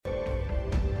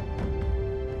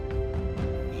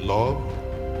Love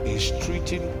is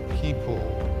treating people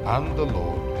and the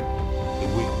Lord the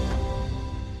way.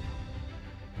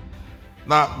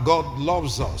 Now, God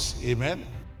loves us. Amen.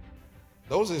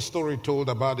 There was a story told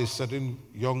about a certain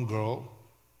young girl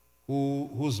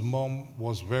whose mom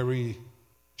was very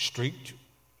strict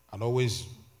and always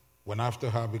went after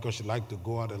her because she liked to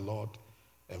go out a lot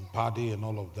and party and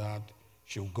all of that.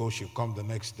 She'll come the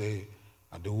next day,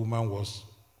 and the woman was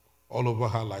all over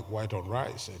her like white on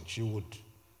rice, and she would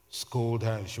scold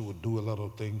her and she would do a lot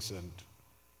of things. And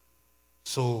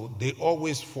so they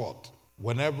always fought.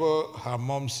 Whenever her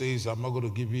mom says, I'm not going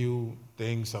to give you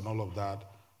things and all of that,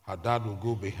 her dad will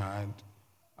go behind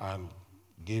and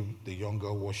give the young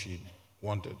girl what she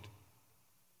wanted.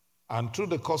 And through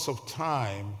the course of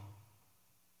time,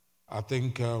 I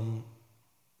think her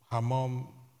mom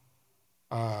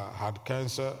had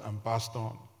cancer and passed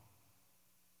on,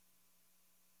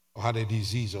 or had a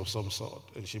disease of some sort,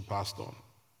 and she passed on.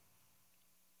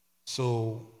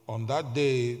 So on that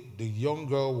day, the young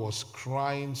girl was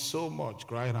crying so much,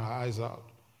 crying her eyes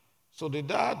out. So the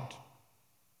dad,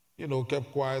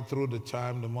 kept quiet through the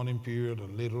time, the morning period,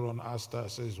 and later on asked her,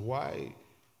 says, why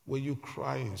were you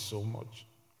crying so much?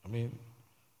 I mean,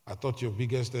 I thought your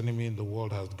biggest enemy in the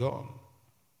world has gone.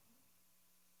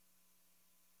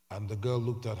 And the girl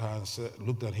looked at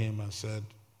him and said,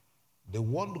 the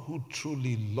one who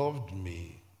truly loved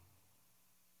me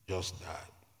just died.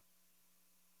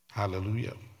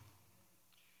 Hallelujah.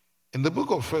 In the book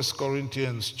of 1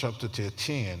 Corinthians chapter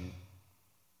 13,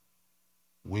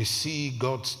 we see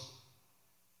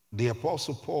the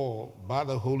Apostle Paul, by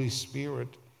the Holy Spirit,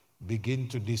 begin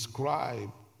to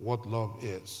describe what love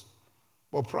is.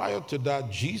 But prior to that,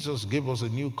 Jesus gave us a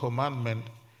new commandment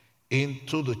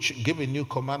gave a new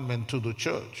commandment to the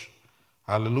church.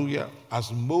 Hallelujah.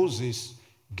 As Moses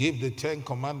gave the 10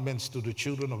 commandments to the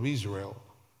children of Israel,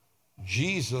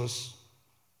 Jesus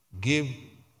gave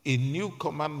a new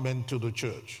commandment to the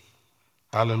church.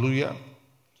 Hallelujah.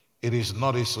 It is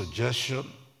not a suggestion,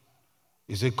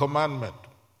 it's a commandment.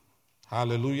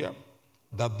 Hallelujah.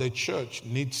 That the church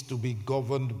needs to be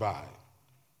governed by.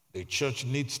 The church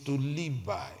needs to live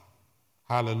by.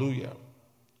 Hallelujah.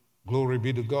 Glory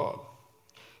be to God.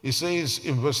 It says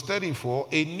in verse 34,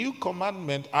 a new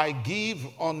commandment I give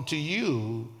unto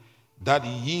you, that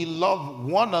ye love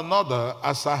one another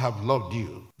as I have loved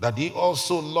you, that ye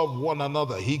also love one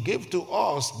another. He gave to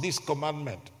us this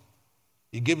commandment.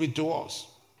 He gave it to us.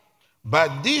 By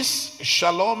this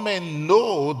shall all men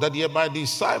know that ye are my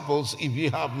disciples, if ye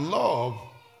have love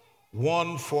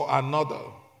one for another.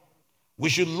 We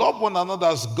should love one another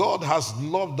as God has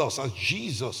loved us, as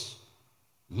Jesus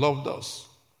loved us.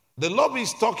 The love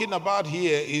he's talking about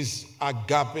here is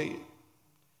agape,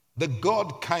 the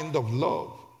God kind of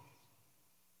love.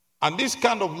 And this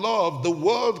kind of love, the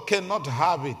world cannot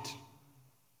have it.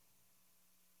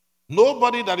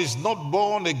 Nobody that is not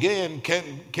born again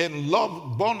can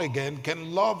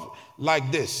love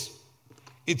like this.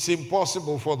 It's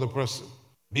impossible for the person,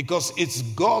 because it's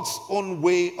God's own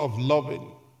way of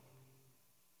loving.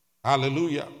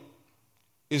 Hallelujah.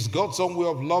 It's God's own way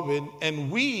of loving, and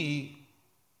we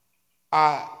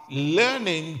are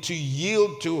learning to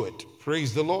yield to it.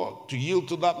 Praise the Lord. To yield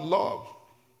to that love.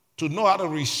 To know how to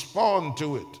respond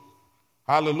to it.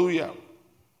 Hallelujah.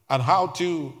 And how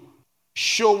to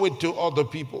show it to other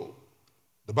people.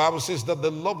 The Bible says that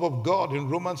the love of God in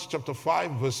Romans chapter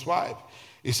 5 verse 5,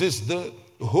 it says, the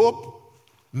hope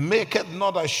maketh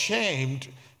not ashamed,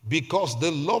 because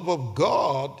the love of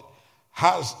God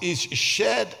is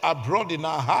shed abroad in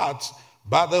our hearts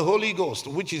by the Holy Ghost,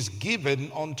 which is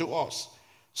given unto us.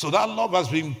 So that love has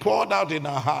been poured out in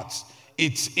our hearts.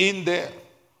 It's in there.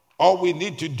 All we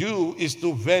need to do is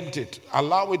to vent it,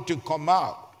 allow it to come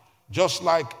out. Just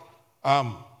like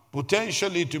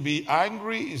potentially to be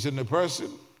angry is in a person,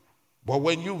 but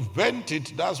when you vent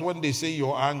it, that's when they say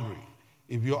you're angry.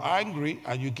 If you're angry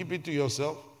and you keep it to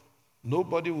yourself,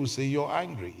 nobody will say you're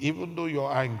angry, even though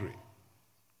you're angry.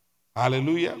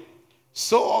 Hallelujah.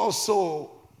 So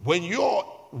also, when you're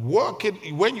working,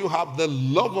 when you have the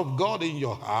love of God in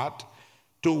your heart,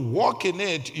 to walk in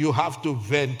it, you have to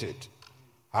vent it.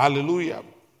 Hallelujah.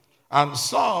 And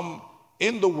some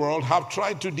in the world have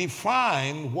tried to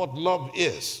define what love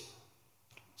is.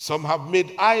 Some have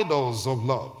made idols of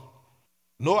love.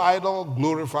 No idol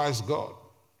glorifies God.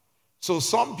 So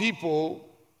some people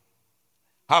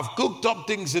have cooked up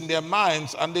things in their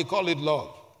minds and they call it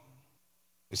love.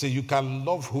 They say you can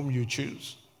love whom you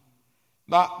choose.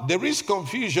 Now, there is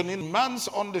confusion in man's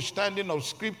understanding of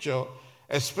Scripture,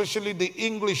 especially the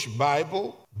English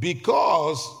Bible,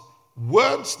 because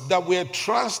words that were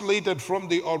translated from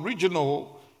the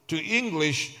original to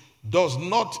English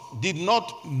did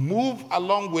not move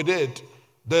along with it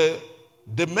the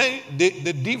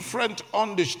different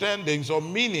understandings or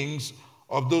meanings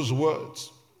of those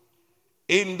words.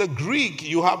 In the Greek,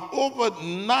 you have over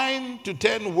 9 to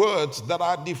 10 words that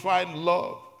are defined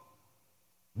love,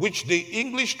 which the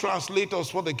English translators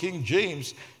for the King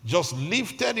James just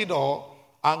lifted it all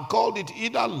and called it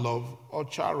either love or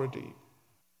charity.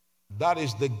 That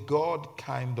is the God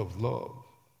kind of love,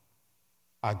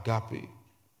 agape.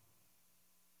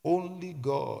 Only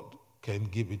God can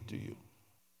give it to you,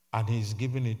 and He's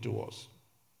giving it to us.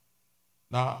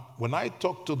 Now, when I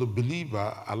talk to the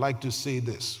believer, I like to say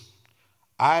this.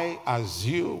 I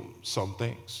assume some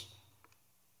things.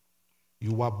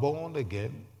 You are born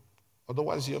again,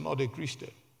 otherwise you're not a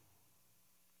Christian.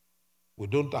 We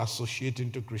don't associate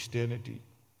into Christianity.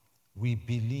 We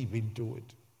believe into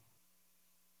it.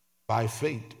 By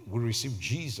faith, we receive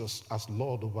Jesus as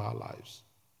Lord of our lives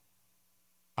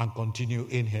and continue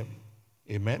in Him.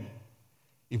 Amen?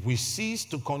 If we cease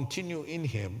to continue in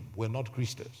Him, we're not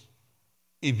Christians.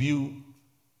 If you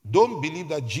don't believe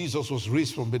that Jesus was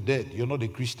raised from the dead, you're not a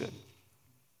Christian.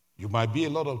 You might be a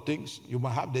lot of things. You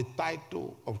might have the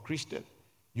title of Christian.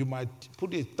 You might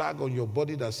put a tag on your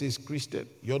body that says Christian.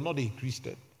 You're not a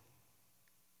Christian.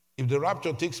 If the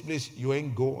rapture takes place, you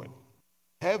ain't going.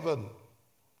 Heaven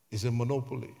is a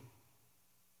monopoly.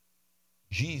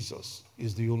 Jesus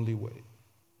is the only way.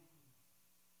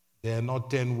 There are not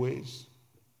 10 ways.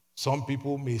 Some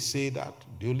people may say that.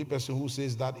 The only person who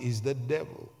says that is the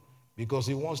devil, because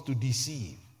he wants to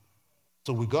deceive.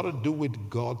 So we got to do it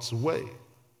God's way.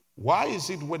 Why is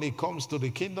it when it comes to the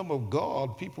kingdom of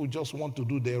God, people just want to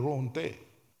do their own thing?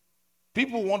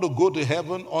 People want to go to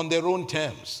heaven on their own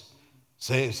terms.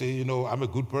 Say, I'm a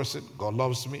good person, God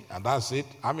loves me, and that's it,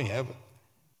 I'm in heaven.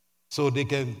 So they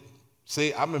can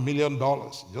say, I'm $1 million,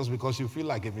 just because you feel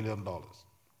like $1 million.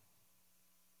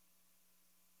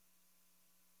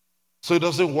 So it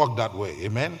doesn't work that way,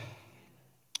 amen?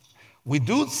 We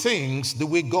do things the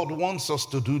way God wants us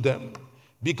to do them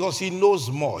because He knows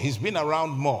more. He's been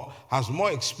around more, has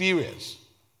more experience.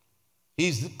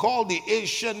 He's called the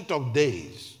Ancient of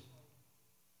Days.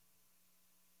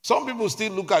 Some people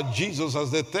still look at Jesus as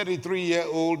the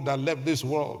 33-year-old that left this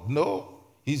world. No,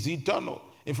 He's eternal.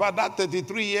 In fact, that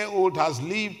 33-year-old has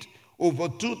lived over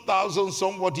 2,000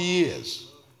 somewhat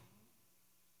years.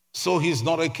 So He's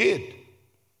not a kid.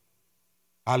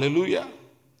 Hallelujah.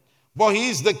 But He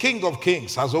is the King of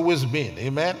Kings, has always been.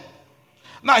 Amen.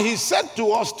 Now He said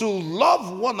to us to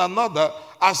love one another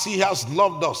as He has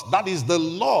loved us. That is the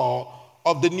law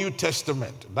of the New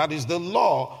Testament. That is the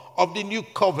law of the New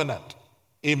Covenant.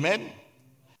 Amen.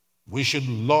 We should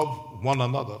love one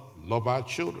another, love our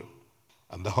children.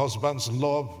 And the husbands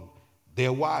love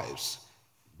their wives.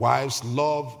 Wives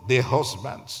love their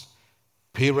husbands.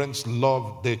 Parents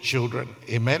love their children.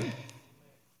 Amen.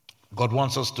 God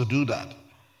wants us to do that.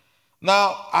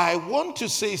 Now, I want to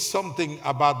say something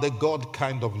about the God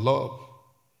kind of love.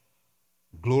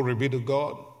 Glory be to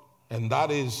God. And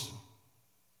that is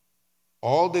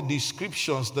all the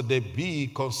descriptions that there be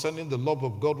concerning the love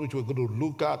of God, which we're going to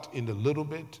look at in a little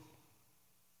bit.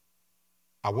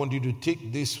 I want you to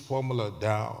take this formula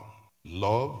down.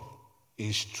 Love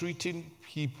is treating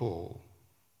people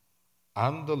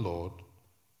and the Lord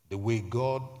the way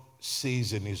God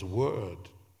says in His word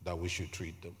that we should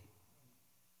treat them.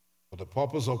 For the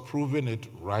purpose of proving it,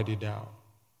 write it down.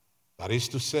 That is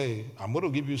to say, I'm going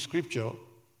to give you scripture.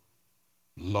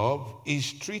 Love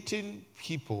is treating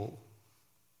people,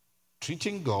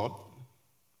 treating God,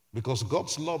 because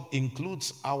God's love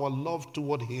includes our love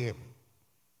toward Him.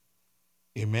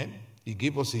 Amen. He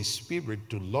gave us His Spirit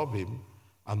to love Him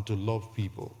and to love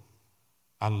people.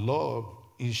 And love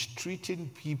is treating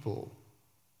people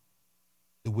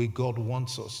the way God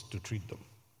wants us to treat them.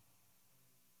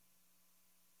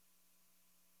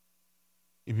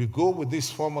 If you go with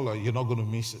this formula, you're not going to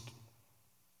miss it.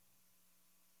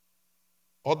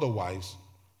 Otherwise,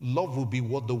 love will be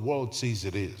what the world says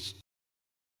it is.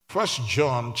 1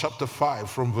 John chapter 5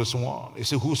 from verse 1. It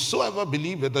says, whosoever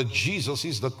believeth that Jesus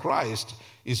is the Christ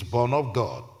is born of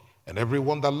God. And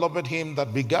everyone that loveth Him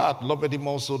that begat, loveth Him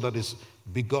also that is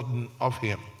begotten of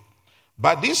Him.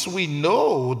 By this we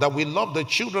know that we love the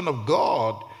children of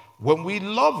God, when we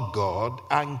love God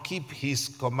and keep His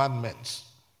commandments.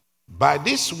 By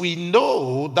this we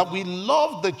know that we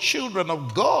love the children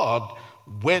of God,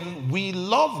 when we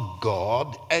love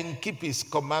God and keep His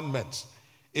commandments.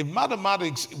 In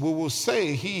mathematics, we will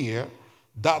say here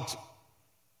that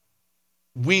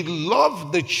we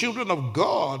love the children of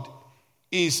God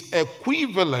is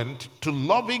equivalent to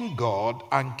loving God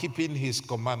and keeping His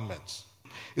commandments.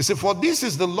 He said, for this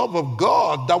is the love of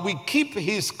God, that we keep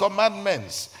his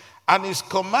commandments, and his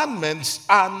commandments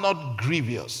are not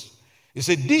grievous. He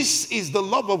said, this is the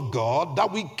love of God,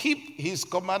 that we keep his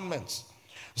commandments.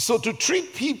 So to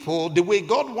treat people the way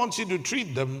God wants you to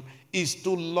treat them is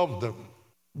to love them.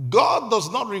 God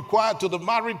does not require, to the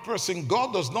married person,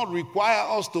 God does not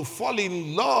require us to fall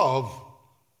in love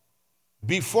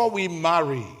before we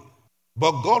marry.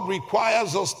 But God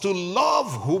requires us to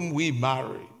love whom we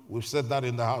marry. We've said that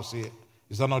in the house here.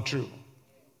 Is that not true?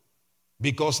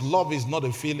 Because love is not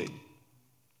a feeling.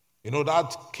 You know,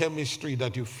 that chemistry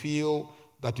that you feel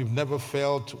that you've never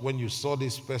felt when you saw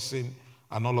this person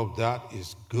and all of that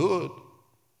is good.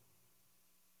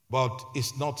 But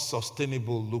it's not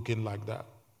sustainable looking like that.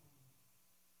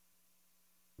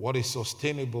 What is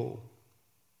sustainable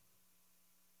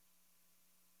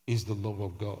is the love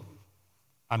of God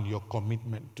and your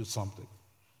commitment to something.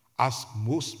 Ask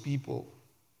most people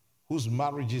whose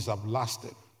marriages have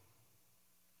lasted.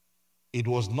 It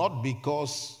was not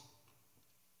because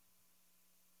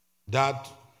that,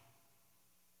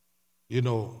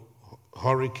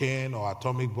 hurricane or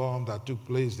atomic bomb that took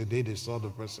place the day they saw the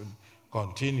person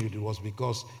continued. It was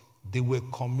because they were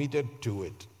committed to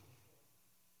it.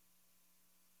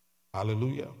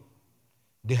 Hallelujah.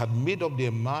 They had made up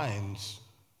their minds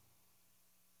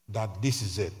that this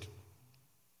is it.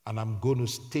 And I'm going to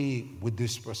stay with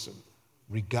this person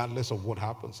regardless of what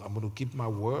happens. I'm going to keep my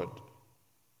word.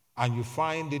 And you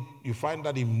find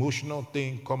that emotional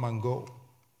thing come and go.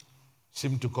 It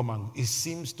seems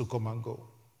to come and go.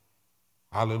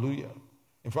 Hallelujah.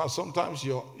 In fact, sometimes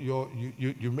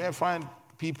you may find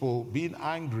people being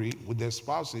angry with their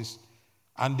spouses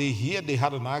and they hear they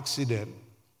had an accident.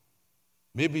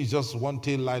 Maybe it's just one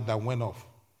tail light that went off.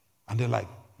 And they're like,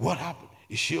 what happened?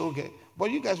 Is she okay? But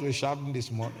you guys were shouting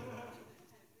this morning.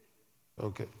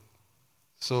 Okay.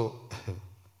 So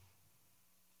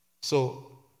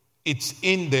it's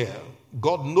in there.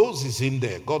 God knows it's in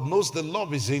there. God knows the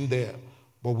love is in there.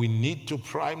 But we need to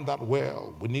prime that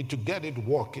well. We need to get it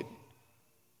working.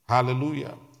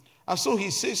 Hallelujah. And so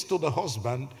he says to the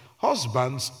husband,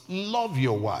 husbands, love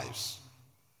your wives.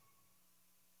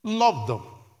 Love them.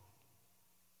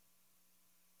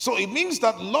 So it means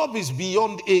that love is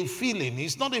beyond a feeling.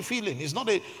 It's not a feeling. It's not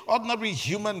an ordinary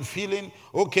human feeling.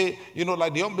 Okay,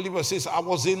 like the unbeliever says, I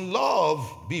was in love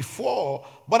before,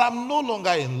 but I'm no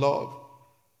longer in love.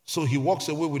 So he walks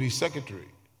away with his secretary.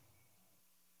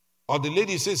 Or the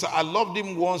lady says, I loved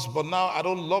him once, but now I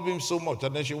don't love him so much.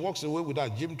 And then she walks away with her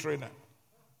gym trainer.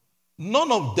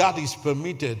 None of that is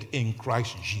permitted in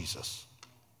Christ Jesus.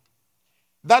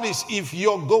 That is, if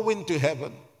you're going to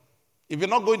heaven. If you're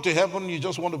not going to heaven, you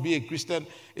just want to be a Christian,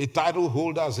 a title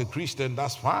holder as a Christian,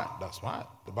 that's fine. That's fine.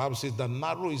 The Bible says that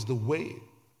narrow is the way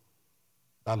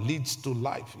that leads to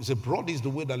life. It's broad is the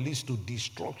way that leads to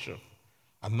destruction.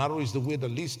 And narrow is the way that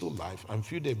leads to life. And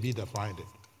few there be that find it.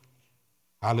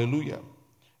 Hallelujah.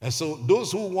 And so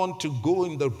those who want to go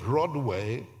in the broad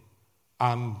way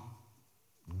and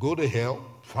go to hell,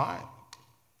 fine.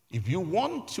 If you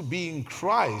want to be in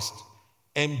Christ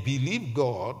and believe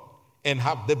God, and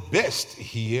have the best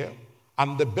here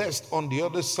and the best on the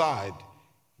other side,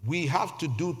 we have to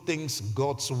do things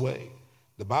God's way.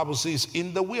 The Bible says,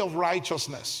 in the way of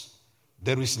righteousness,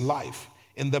 there is life.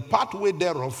 In the pathway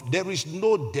thereof, there is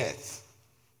no death.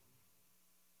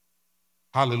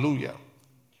 Hallelujah.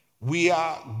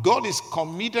 God is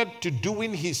committed to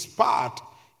doing his part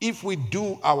if we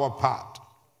do our part.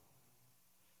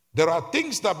 There are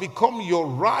things that become your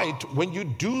right when you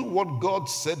do what God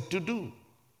said to do.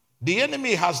 The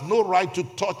enemy has no right to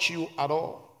touch you at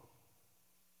all.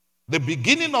 The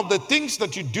beginning of the things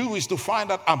that you do is to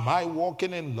find out, am I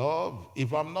walking in love?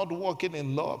 If I'm not walking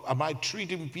in love, am I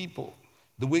treating people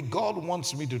the way God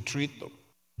wants me to treat them?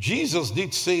 Jesus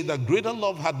did say that greater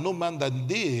love had no man than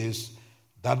this,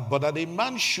 but that a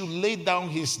man should lay down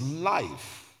his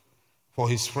life for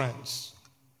his friends.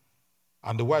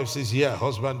 And the wife says, yeah,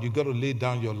 husband, you got to lay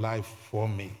down your life for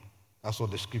me. That's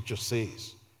what the scripture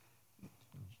says.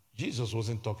 Jesus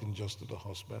wasn't talking just to the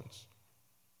husbands.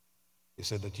 He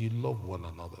said that you love one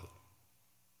another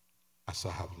as I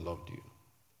have loved you.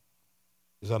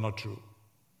 Is that not true?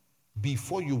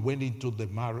 Before you went into the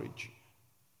marriage,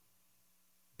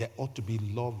 there ought to be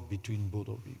love between both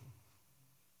of you.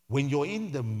 When you're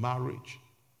in the marriage,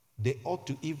 there ought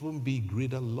to even be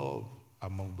greater love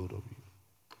among both of you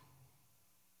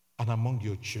and among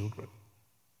your children.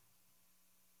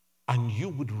 And you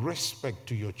with respect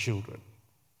to your children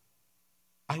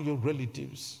and your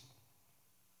relatives.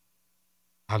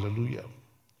 Hallelujah.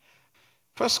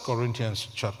 1 Corinthians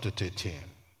chapter 13.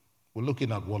 We're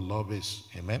looking at what love is.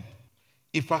 Amen.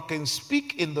 If I can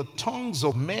speak in the tongues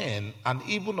of men and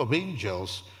even of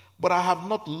angels, but I have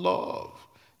not love,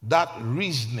 that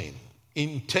reasoning,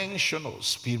 intentional,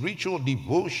 spiritual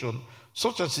devotion,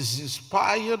 such as is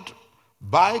inspired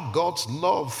by God's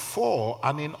love for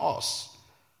and in us,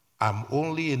 I'm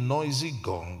only a noisy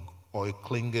gong or a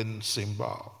clanging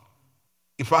cymbal.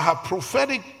 If I have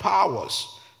prophetic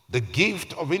powers, the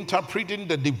gift of interpreting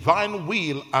the divine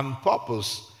will and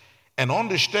purpose, and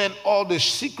understand all the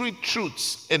secret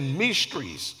truths and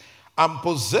mysteries, and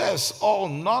possess all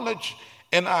knowledge,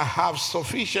 and I have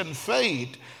sufficient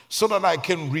faith so that I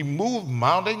can remove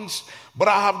mountains, but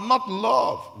I have not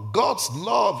love, God's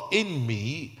love in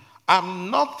me, I'm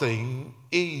nothing,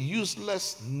 a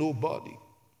useless nobody.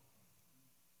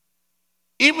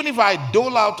 Even if I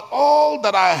dole out all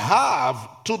that I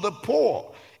have to the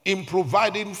poor in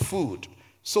providing food.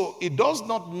 So it does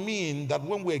not mean that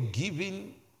when we're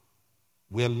giving,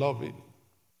 we're loving.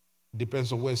 It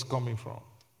depends on where it's coming from.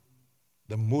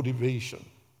 The motivation.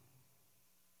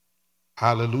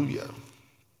 Hallelujah.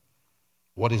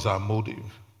 What is our motive?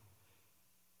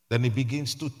 Then it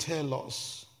begins to tell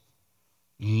us,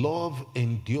 love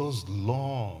endures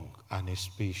long and is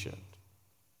patient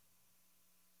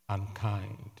and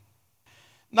kind.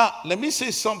 Now, let me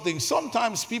say something.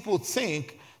 Sometimes people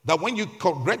think that when you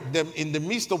correct them in the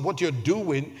midst of what you're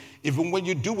doing, even when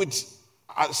you do it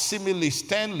seemingly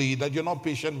sternly, that you're not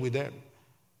patient with them.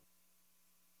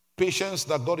 Patience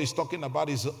that God is talking about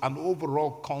is an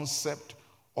overall concept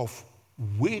of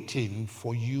waiting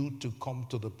for you to come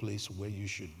to the place where you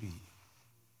should be.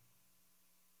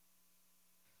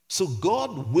 So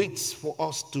God waits for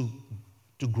us to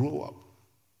grow up.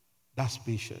 That's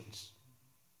patience.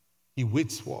 He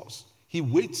waits for us. He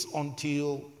waits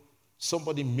until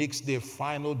somebody makes their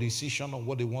final decision on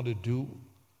what they want to do,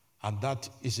 and that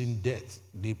is in death.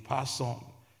 They pass on.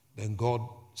 Then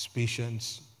God's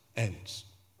patience ends.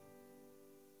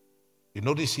 You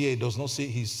notice here, it does not say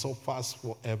he suffers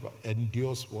forever,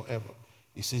 endures forever.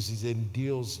 It says he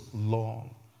endures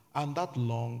long. And that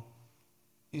long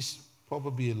is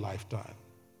probably a lifetime.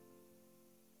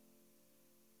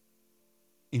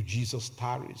 If Jesus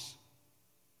tarries.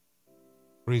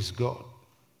 Praise God.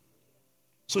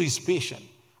 So he's patient.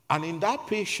 And in that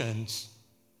patience,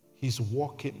 he's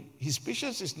walking. His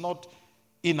patience is not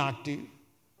inactive.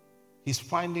 He's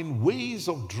finding ways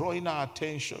of drawing our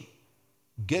attention,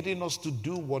 getting us to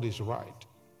do what is right,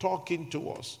 talking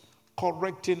to us,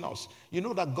 correcting us. You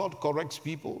know that God corrects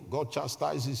people. God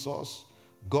chastises us.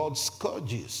 God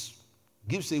scourges,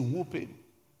 gives a whooping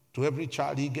to every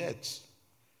child he gets.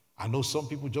 I know some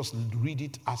people just read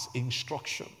it as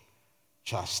instruction.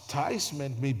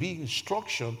 Chastisement may be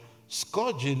instruction.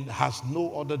 Scourging has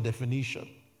no other definition.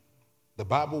 The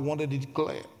Bible wanted it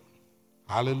clear.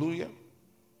 Hallelujah.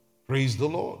 Praise the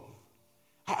Lord.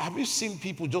 Have you seen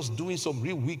people just doing some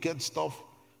real wicked stuff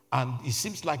and it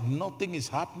seems like nothing is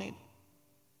happening?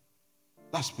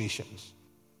 That's patience.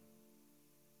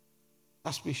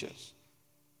 That's patience.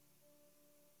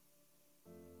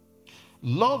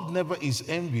 Love never is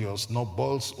envious nor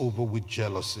boils over with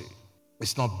jealousy.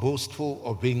 It's not boastful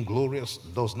or vainglorious,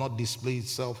 does not display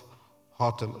itself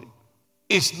haughtily.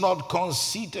 It's not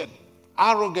conceited,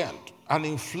 arrogant, and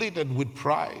inflated with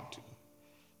pride.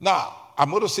 Now,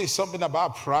 I'm going to say something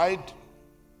about pride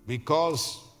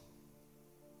because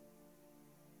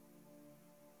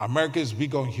America is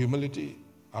big on humility,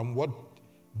 and what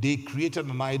they created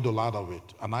an idol out of it,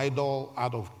 an idol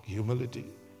out of humility,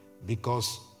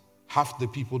 because half the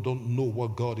people don't know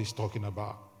what God is talking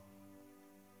about.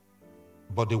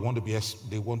 But they want to be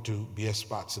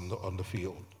experts on the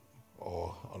field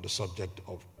or on the subject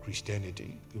of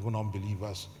Christianity. Even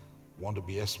unbelievers want to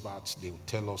be experts. They will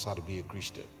tell us how to be a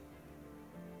Christian.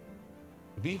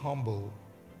 To be humble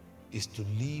is to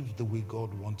live the way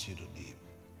God wants you to live.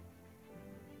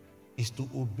 Is to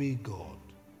obey God.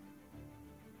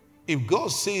 If God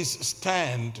says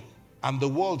stand and the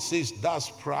world says that's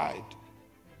pride,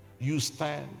 you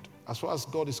stand. As far as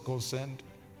God is concerned,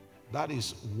 that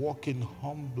is walking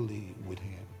humbly with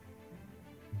him.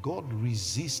 God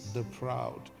resists the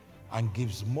proud and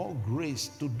gives more grace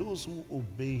to those who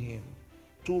obey him.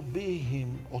 To obey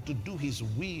him or to do his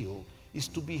will is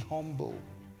to be humble.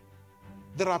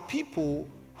 There are people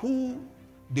who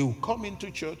they will come into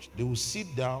church, they will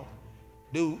sit down,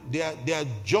 they are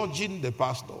judging the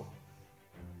pastor.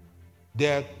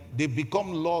 They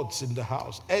become lords in the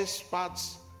house,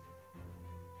 experts.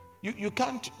 You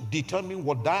can't determine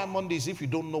what diamond is if you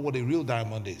don't know what a real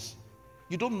diamond is.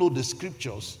 You don't know the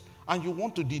scriptures, and you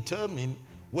want to determine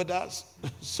whether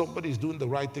somebody is doing the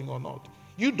right thing or not.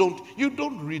 You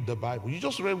don't read the Bible. You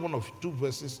just read one of two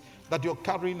verses that you're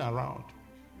carrying around.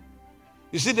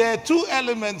 You see, there are two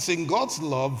elements in God's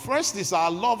love. First is our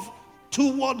love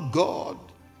toward God.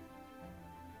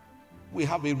 We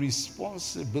have a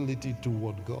responsibility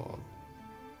toward God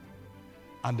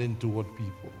and then toward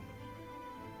people.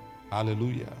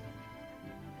 Hallelujah.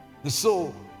 And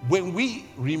so when we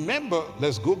remember,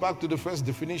 let's go back to the first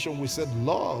definition. We said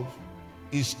love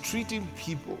is treating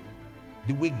people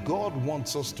the way God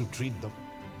wants us to treat them.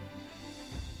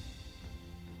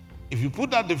 If you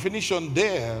put that definition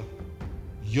there,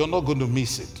 you're not going to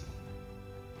miss it.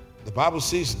 The Bible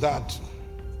says that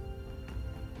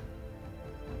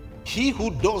he who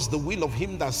does the will of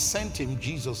him that sent him,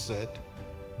 Jesus said,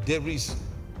 there is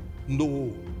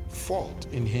no fault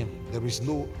in him. There is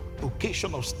no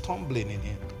occasion of stumbling in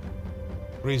him.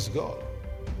 Praise God.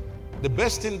 The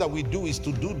best thing that we do is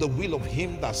to do the will of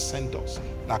him that sent us,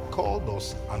 that called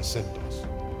us and sent us.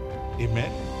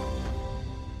 Amen.